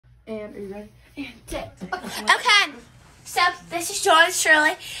And are you ready? And Okay. So this is Jon and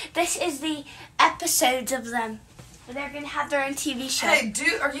Shirley. This is the episodes of them. They're gonna have their own TV show. Hey,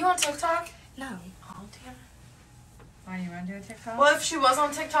 are you on TikTok? No. Oh, damn. Are you on to a TikTok? Well, if she was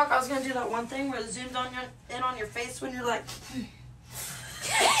on TikTok, I was gonna do that one thing where it zoomed in on your face when you're like.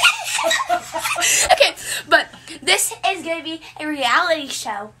 Okay, but this is gonna be a reality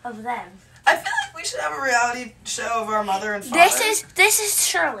show of them. I feel like we should have a reality show of our mother and father. This is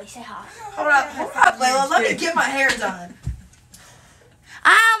Shirley. Say hi. Hold up, Layla. Let me get my hair done.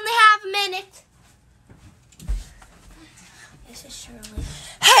 I only have a minute. This is Shirley.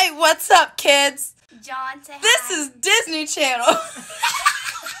 Hey, what's up, kids? Jon, say This hi. is Disney Channel.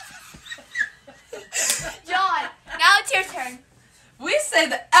 Jon. Now it's your turn. We say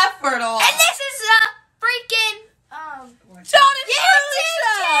the F word a lot. And this is freaking Jon and Shirley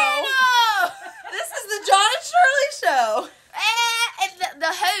Show. channel. This is the Jon and Shirley Show. And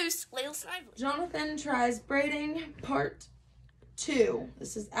the host, Layla Snively. Jonathan tries braiding part 2.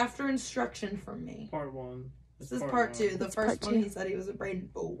 This is after instruction from me. Part 1. This is part 2. The first one he said he was a braiding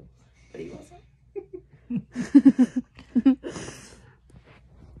fool, but he wasn't. And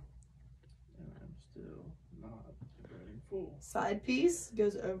I'm still not a braiding fool. Side piece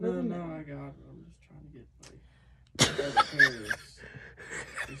goes over the middle. No, I got it. I'm just trying to get like hairs.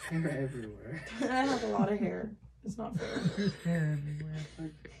 There's hair everywhere. I have a lot of hair. It's not fair. There's hair everywhere.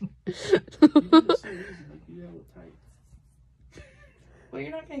 You did it so easy, like you have it tight. Well,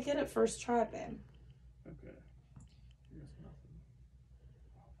 you're not gonna get it first try, babe. Okay. Here's nothing.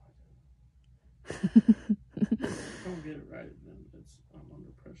 If I don't get it right, then I'm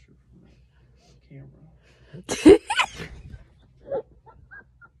under pressure from that camera.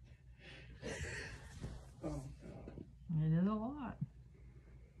 Oh god. It is a lot.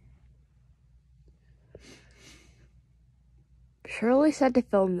 Shirley said to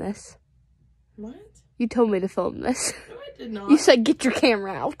film this. What? You told me to film this. No, I did not. You said get your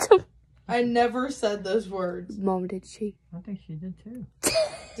camera out. I never said those words. Mom, did she? I think she did too.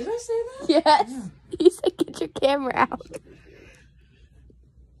 Did I say that? Yes. Yeah. You said get your camera out.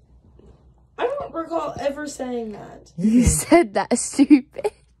 I don't recall ever saying that. You said that,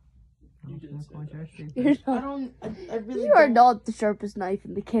 stupid. You did say You're that. stupid. You're I not, don't. I really. you are don't. not the sharpest knife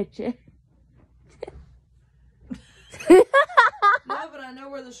in the kitchen. No, but I know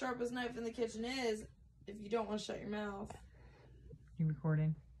where the sharpest knife in the kitchen is. If you don't want to shut your mouth, You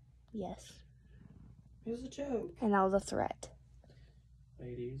recording? Yes. it was a joke. And that was a threat.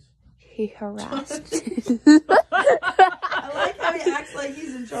 Ladies. He harassed. I like how he acts like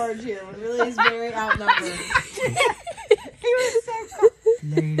he's in charge here, when really he's very outnumbered. He was so cool.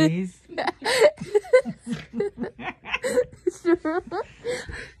 Ladies.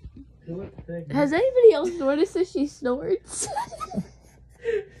 Has anybody else noticed that she snorts?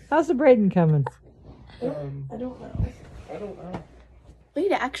 How's the braiding coming? I don't know. I don't know.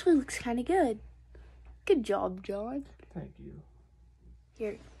 Wait, it actually looks kind of good. Good job, Jon. Thank you.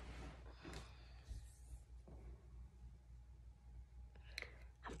 Here.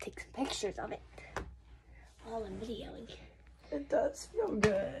 I'll take some pictures of it while I'm videoing. It does feel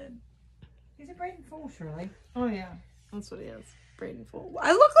good. He's a braiding fool, Shirley. Oh yeah, that's what he is. Braiding fool.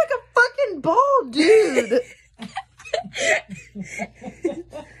 I look like a fucking bald dude.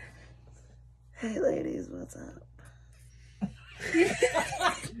 Hey ladies, what's up?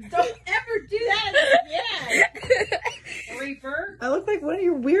 Don't ever do that again. Reaper. I look like one of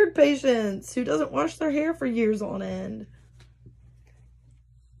your weird patients who doesn't wash their hair for years on end.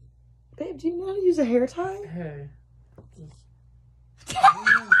 Babe, do you know how to use a hair tie? Hey.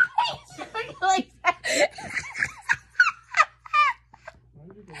 Like that. Why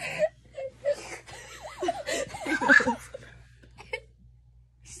did you do that?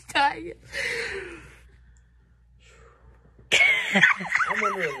 Stop it. I'm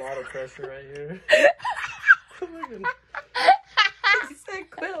under a lot of pressure right here. He said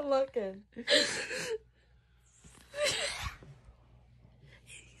quit looking.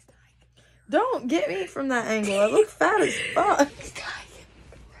 Don't get me from that angle. I look fat as fuck.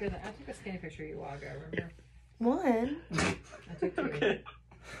 Good. I took a skinny picture of you a while ago, remember? One. I took two. Okay.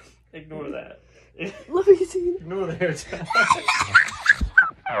 Ignore that. Let me see. Ignore the hair tie.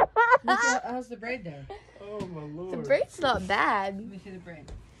 How's the braid there? Oh my lord. The braid's not bad. Let me see the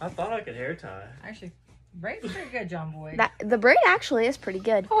braid. I thought I could hair tie. Actually, braid's pretty good, John Boy. The braid actually is pretty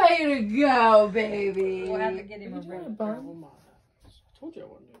good. Way to go, baby. We'll have to get him a Are you doing braid. a bun? Oh my. I told you I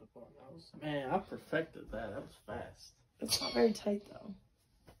wasn't doing a bun. Man, I perfected that. That was fast. It's not very tight though.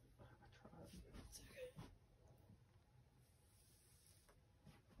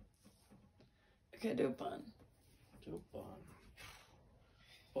 Okay, do a bun. Do a bun.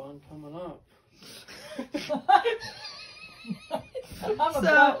 Bun coming up.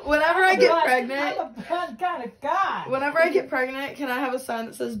 So whenever I get pregnant, I'm a bun kind of guy. whenever I get pregnant, can I have a sign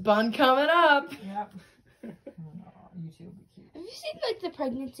that says "bun coming up"? Yep. Oh, you two will be cute. Have you seen like the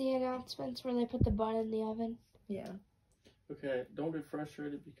pregnancy announcements where they put the bun in the oven? Yeah. Okay, don't get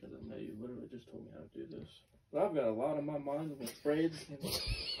frustrated because I know you literally just told me how to do this. But I've got a lot on my mind with braids and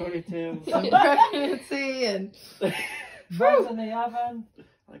ponytails. Pregnancy and Buns in the oven. I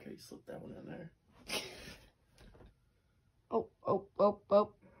like how you slipped that one in there. Oh.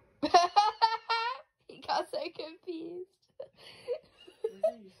 He got so confused.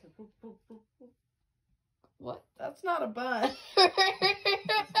 what? That's not a bun.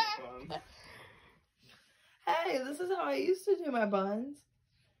 Hey, this is how I used to do my buns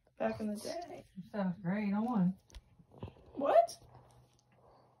back in the day. Sounds great on. What?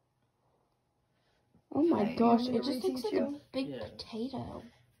 Oh my Hey, gosh, you want me it to just looks like reteach a you? big Yeah. potato.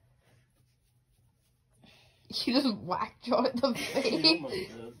 You just whacked John in the You face. almost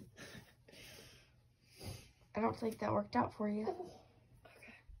did. I don't think that worked out for you.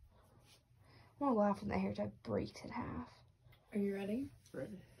 Okay. I'm gonna laugh when that hair tie breaks in half. Are you ready?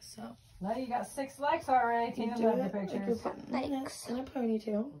 Ready? So, Now you got 6 legs already. you Tina's do on the it like you're pictures. putting it in a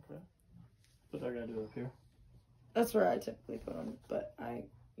ponytail. Okay. What do I gotta do up here? That's where I typically put them, but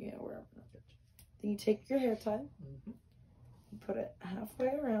wherever. Then you take your hair tie, Mm-hmm. you put it halfway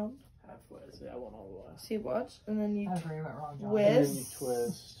around. Halfway. See, I want all the way. See, watch, and then you That's where you went wrong, John. With- And then you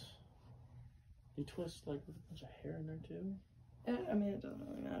twist. You twist like with a bunch of hair in there too? I mean, it doesn't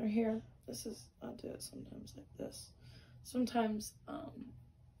really matter. Here, I'll do it sometimes like this. Sometimes,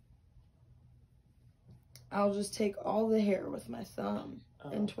 I'll just take all the hair with my thumb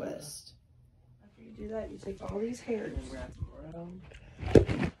and okay. twist. After you do that, you take all these hairs And then wrap them around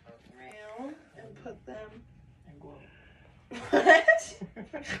around and put them. and glue What?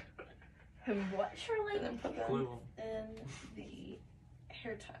 And what, Shirley? And then put them Glue in the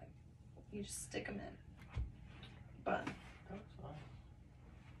hair tie. You just stick them in. Bun. That's fine.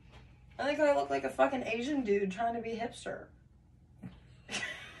 I think I look like a fucking Asian dude trying to be hipster.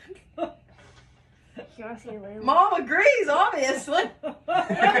 You wanna see Layla? Mom agrees, obviously.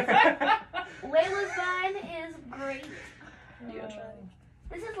 Layla's bun is great. You gonna try?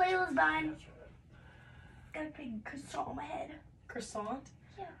 This is Layla's bun. Got a big croissant on my head. Croissant?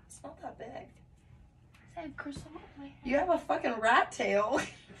 Yeah. It's not that big. I said croissant on my head. You have a fucking rat tail.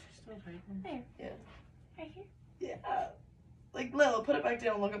 Still taking. Right here. Yeah. Like, Lila, put it back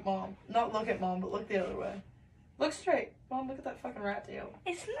down and look at Mom. Not look at Mom, but look the other way. Look straight. Mom, look at that fucking rat tail.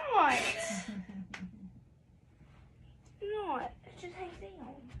 It's not. Not. It's just hangs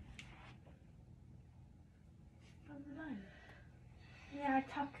down. From the bun. Yeah, I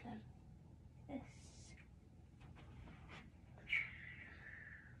tuck them. This.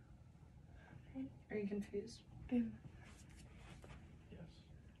 Are you confused? Yes.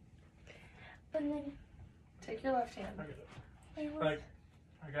 And then Take your left hand. I got it. Layla's Like,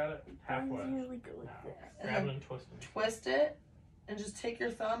 I got it halfway. bun's really good with this. And Grab it then and twist it. twist it, and just take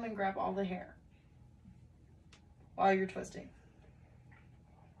your thumb and grab all the hair while you're twisting.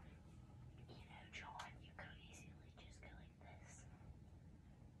 You know, John, you could easily just go like this.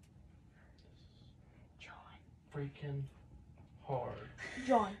 John. Freaking hard.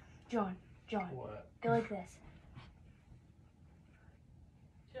 John. What? Go like this.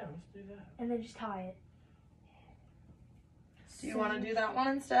 Yeah, let's do that. And then just tie it. Do you want to do that one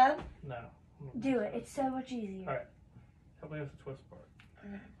instead? No. Do it. It's so much easier. Alright. Help me with the twist part.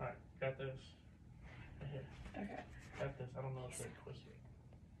 Okay. Alright, got this. Right here. Okay. Got this. I don't know if they twist it.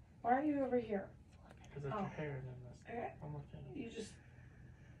 Why are you over here? Because it's Oh. your hair and then this. Okay. I'm looking at it. You just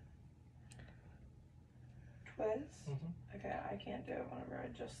twist. Mm-hmm. Okay, I can't do it whenever I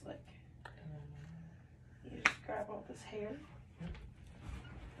just like. And You just grab all this hair. And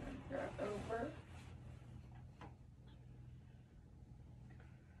grab over.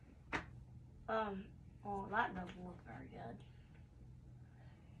 Well, that doesn't look very good.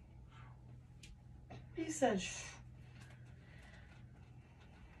 He said, shh.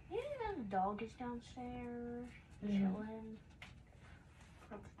 You know the dog is downstairs Mhm. chilling.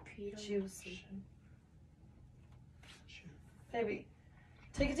 She was sleeping. Shoot. Baby,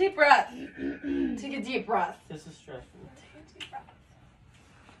 take a deep breath. Take a deep breath. This is stressful. Take a deep breath.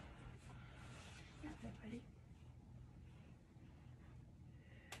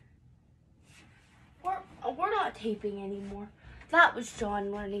 We're not taping anymore. That was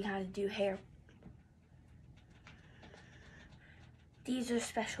John learning how to do hair. These are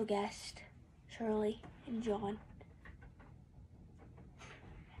special guests, Shirley and John.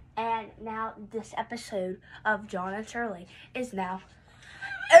 And now this episode of Jon and Shirley is now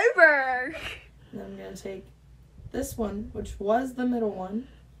going to take this one, which was the middle one,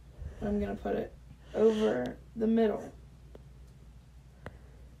 and I'm going to put it over the middle.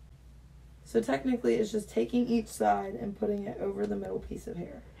 So technically it's just taking each side and putting it over the middle piece of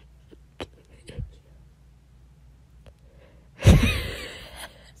hair.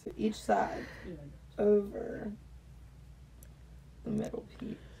 So each side over the middle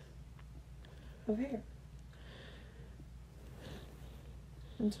piece of hair.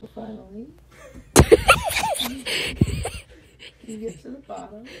 Until finally you get to the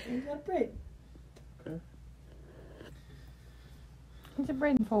bottom and you got a braid. What's a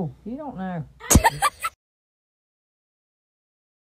braiding for? You don't know.